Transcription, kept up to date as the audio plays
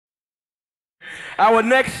Our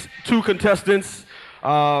next two contestants,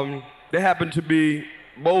 they happen to be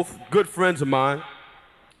both good friends of mine.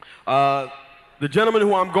 The gentlemen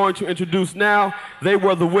who I'm going to introduce now, they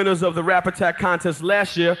were the winners of the Rap Attack contest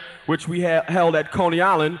last year, which we held at Coney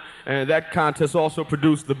Island, and that contest also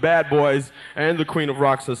produced the Bad Boys and the Queen of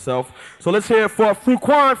Rocks herself. So let's hear it for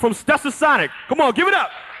Frukwan from Stetsasonic. Come on, give it up.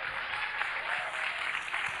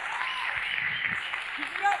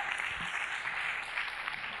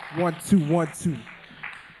 1, 2, 1, 2.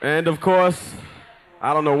 And of course,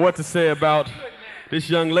 I don't know what to say about this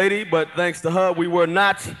young lady, but thanks to her, we were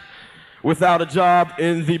not without a job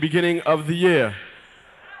in the beginning of the year.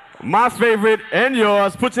 My favorite and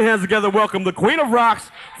yours, put your hands together, welcome the Queen of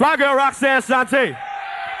Rocks, fly girl Roxanne Shante.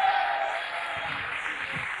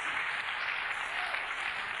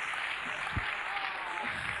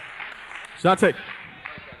 Shante.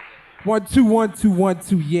 1, 2, 1, 2, 1,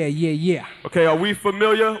 2. Yeah, yeah, yeah. Okay, are we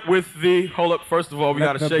familiar with the, hold up, first of all, we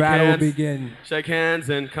gotta shake hands. Begin. Shake hands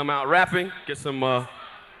and come out rapping. Get some,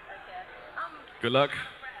 good luck.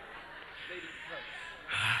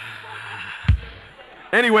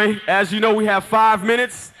 Anyway, as you know, we have 5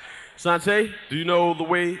 minutes. Shante, do you know the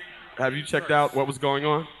way, have you checked out what was going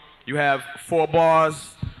on? You have 4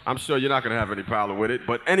 bars. I'm sure you're not gonna have any problem with it,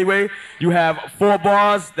 but anyway, you have 4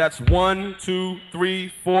 bars. That's 1, 2,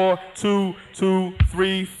 3, 4, 2, 2,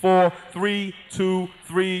 3, 4, 3, 2,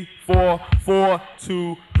 3, 4, 4,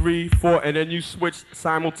 2, 3, 4, and then you switch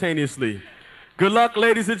simultaneously. Good luck,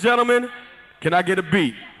 ladies and gentlemen. Can I get a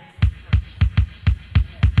beat?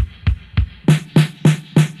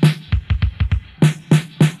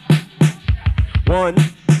 One,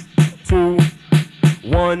 2,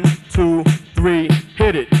 1, 2, 3,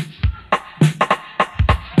 hit it.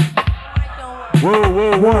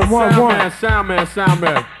 Whoa, whoa, whoa, sound man.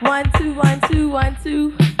 1, 2, 1, 2, 1,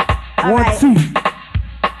 2. All 1, right.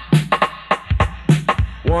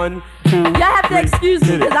 2. 1, 2. Y'all have to 3, excuse me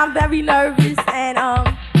hit it. because I'm very nervous, and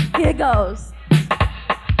here goes.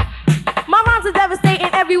 My rhymes are devastating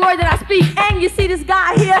every word that I speak, and you see this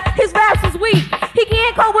guy here, his raps is weak. He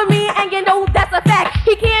can't cope with me, and you know that's a fact.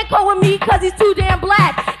 He can't cope with me cause he's too damn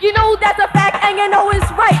black. You know that's a fact, and you know it's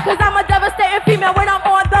right, cause I'm a devastating female when I'm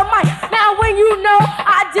on the mic. Now when you know,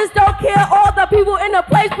 I just don't care. All the people in the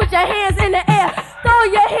place, put your hands in the air. Throw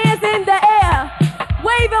your hands in the air.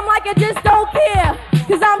 Wave them like you just don't care.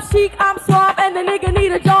 Cause I'm chic, I'm suave, and the nigga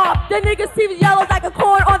need a job. The nigga sees yellow like a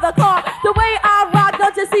corn on the car. The way I rock,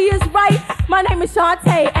 don't you see is right? My name is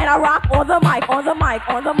Shante, and I rock on the mic, on the mic,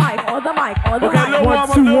 on the mic, on the mic, on the Okay, mic. 1,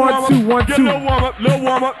 2, 1, 2, 1, 2. Get a little warm up, little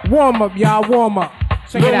warm up. Warm up, y'all, warm up.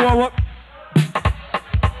 Check it Little out. warm up.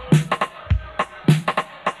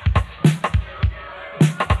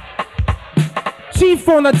 Chief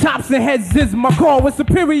on the tops and heads is my call. With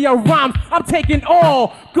superior rhymes, I'm taking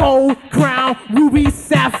all. Gold, crown, rubies,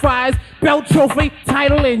 sapphires, belt trophy,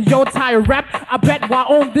 title, and your tire rap. I bet while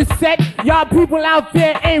on this set, y'all people out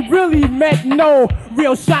there ain't really met no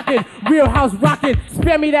real shocking, real house rocking.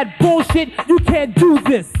 Spare me that bullshit, you can't do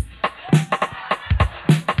this.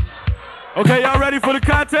 Okay, y'all ready for the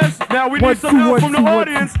contest? Now we 1, need some 2, help 1, from 2, the 1,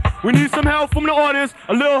 audience. We need some help from the audience.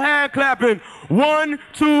 A little hand clapping. 1,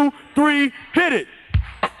 2, 3, hit it.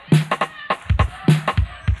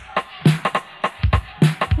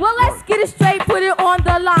 Well, let's get it straight, put it on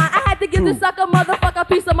the line. I had to give this sucker motherfucker a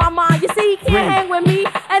piece of my mind. You see, he can't hang with me,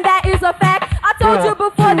 and that is a fact. I told you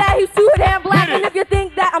before that he's too damn black. And if you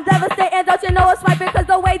think that I'm devastating, don't you know it's right? Because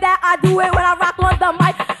the way that I do it when I rock on the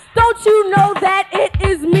mic, don't you know that it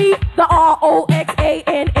is me, the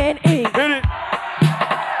ROXANNE. Hit it.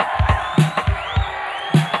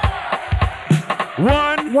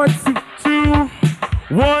 1, 1,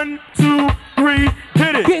 2, 3,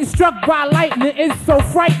 hit it. Getting struck by lightning is so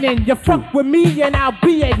frightening. You fuck with me and I'll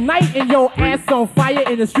be igniting your ass on fire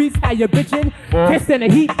in the streets. How you bitching? Can't stand the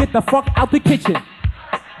heat, get the fuck out the kitchen.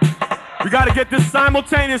 We gotta get this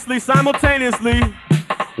simultaneously.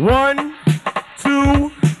 1,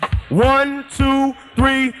 2, 1, 2,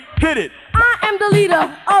 3, hit it. I am the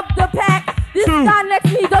leader of the pack. This guy next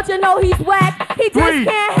to me, don't you know he's whack? He just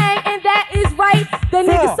can't hang, and that is right. The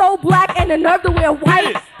nigga's so black and the nerve to wear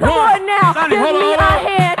white. Come on now, give me a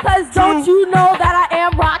hand, cause don't you know that I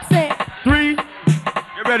am Roxanne? 3,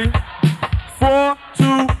 get ready. 4,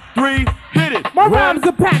 2, 3, hit it. My rhymes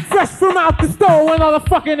are packed fresh from out the store, and all the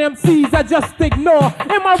fucking MCs I just ignore.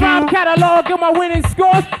 In my rhyme catalog and my winning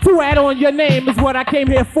scores, to add on your name is what I came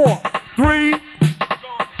here for. 3,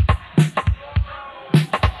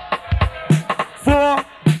 4,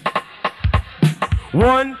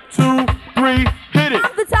 1, 2, 3, hit it.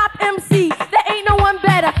 I'm the top MC, there ain't no one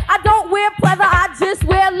better. I don't wear pleather, I just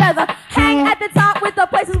wear leather. Hang at the top with the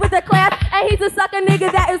places with the class, and he to suck a nigga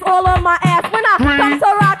that is all on my ass. When I come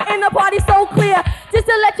to rock in the party so clear, just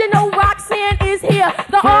to let you know Roxanne is here.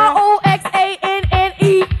 The Roxanne.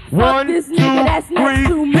 Fuck this nigga that's next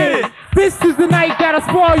to me. This is the night that'll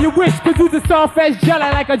spoil your wish, cause you's a soft as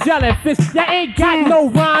jelly like a jellyfish. You ain't got no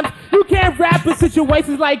rhymes, you can't rap in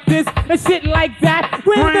situations like this and shit like that.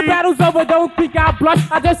 When the battle's over, don't think I blush.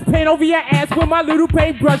 I just paint over your ass with my little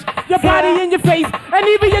paintbrush. Your body in your face, and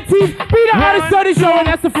even your teeth. Be the artist of the show, and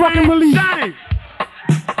that's the fucking relief.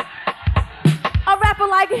 A rapper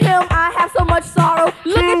like him, I have so much sorrow.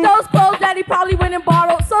 Look at those clothes that he probably went and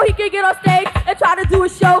borrowed so he could get on stage and try to do a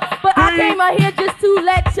show. But I came out here just to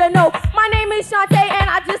let you know. My name is Shante and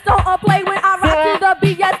I just don't play when I rap to the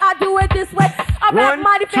beat. Yes, I do it this way. I rap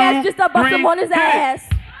mighty fast just to bust him on his ass.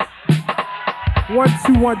 1,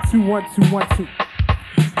 2, 1, 2, 1, 2, 1, 2.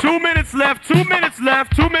 2 minutes left, 2 minutes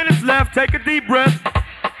left, 2 minutes left. Take a deep breath.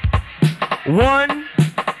 1,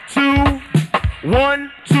 2,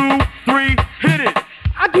 1, 2, 3, hit it.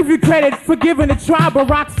 I give you credit for giving a try, but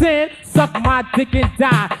Roxanne, suck my dick and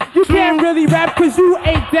die. You can't really rap cause you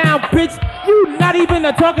ain't down, bitch. You not even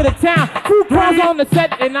a talk of the town. Frukwan's on the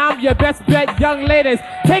set and I'm your best bet, young ladies.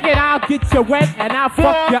 Take it, I'll get you wet and I'll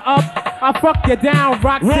fuck you up. I'll fuck you down,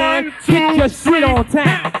 Roxanne. 1, 2, get your shit 3. on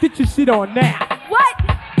town. Get your shit on now. What?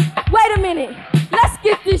 Wait a minute. Let's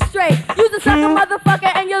get this straight. You's a sucker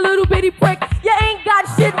motherfucker and your little bitty prick. You ain't got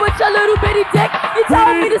shit with your little bitty dick. You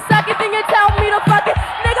told me to suck it, then you tell me to fuck it.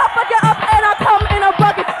 Nigga, fuck it up and I'll come in a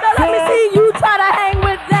bucket. Now let me see you try to hang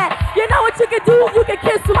with that. You know what you can do? You can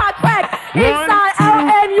kiss my crack. Inside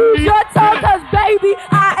out and use your tongue, cause baby,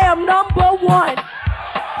 I am #1.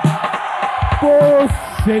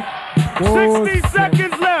 Bullshit. 60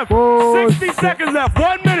 seconds left. 60 seconds left.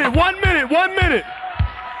 1 minute, 1 minute, 1 minute.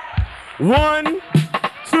 1,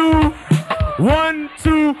 2, 1,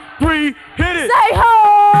 2, 3, hit it. Say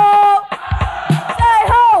ho! Say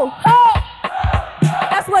ho! Ho!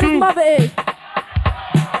 That's what his mother is.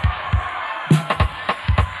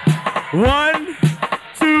 1,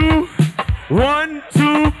 2, 1,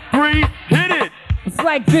 2, 3, hit it. It's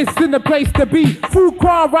like this in the place to be.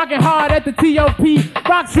 Frukwan rocking hard at the T.O.P.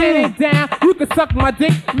 Roxanne ain't down, you can suck my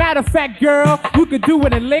dick. Matter of fact, girl, you can do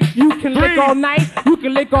it and lick. You can lick all night, you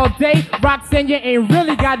can lick all day. Roxanne, you ain't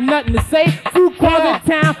really got nothing to say. Frukwan's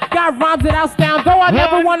in town, got rhymes that outstyle. Though I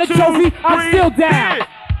never won a trophy, I'm still down.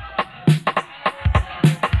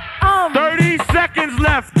 30 seconds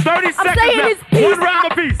left. 30 seconds saying left. his piece. One rhyme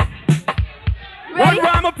apiece. Ready? One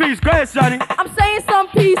rhyme apiece. Go ahead, Shani. I'm saying some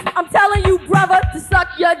piece. I'm telling you, brother, to suck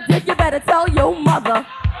your dick, you better tell your mother.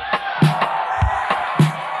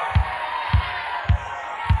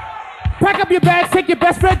 Pack up your bags, take your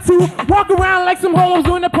best friend too. Walk around like some holos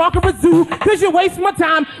in the park of a zoo. Cause you waste my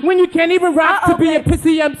time when you can't even rap. To be a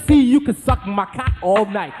pissy MC, you can suck my cock all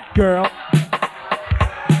night, girl.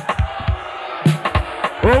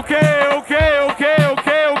 Okay.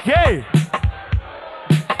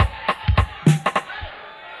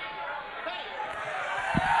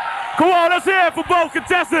 Come on, let's hear it for both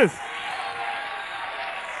contestants.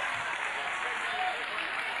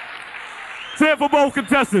 Let's hear it for both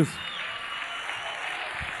contestants.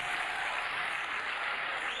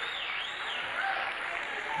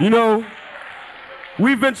 You know,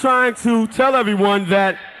 we've been trying to tell everyone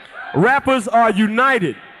that rappers are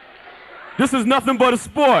united. This is nothing but a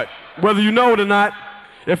sport, whether you know it or not.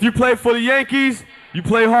 If you play for the Yankees, you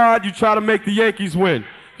play hard, you try to make the Yankees win.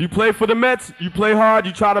 If you play for the Mets, you play hard,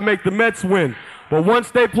 you try to make the Mets win. But once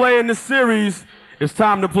they play in the series, it's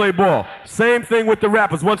time to play ball. Same thing with the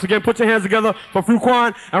rappers. Once again, put your hands together for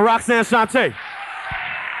Frukwan and Roxanne Shante.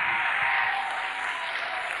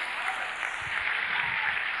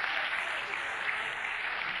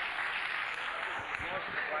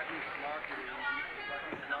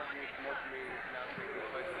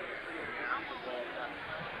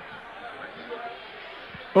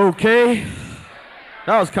 Okay,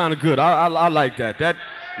 that was kind of good. I like that. That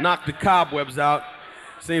knocked the cobwebs out.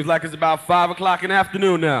 Seems like it's about 5 o'clock in the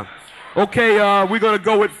afternoon now. Okay, we're gonna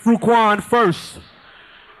go with Frukwan first.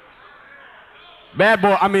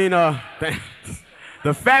 The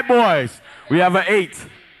Fat Boys. We have an 8.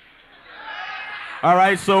 All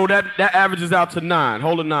right, so that averages out to 9.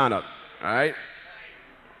 Hold the 9 up. All right.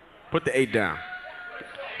 Put the 8 down.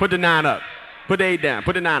 Put the 9 up. Put the 8 down.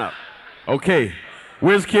 Put the 9 up. Okay.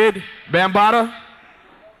 Wiz Kid, Bambaataa,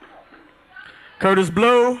 Curtis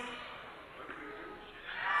Blue,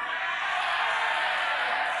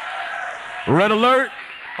 Red Alert.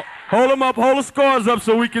 Hold them up, hold the scores up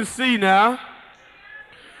so we can see now.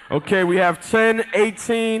 Okay, we have 10,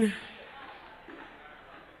 18,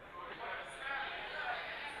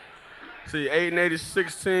 See, 8 and 8 is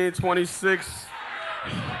 16, 26,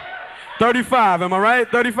 35. Am I right?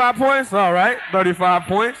 35 points? All right, 35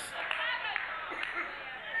 points.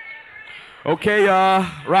 Okay,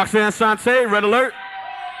 Roxanne Shante, red alert.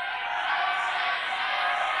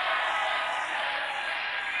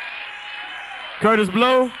 Curtis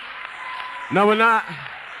Blow. No, we're not.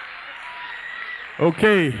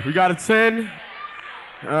 Okay, we got a 10.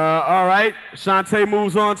 All right, Shante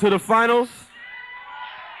moves on to the finals.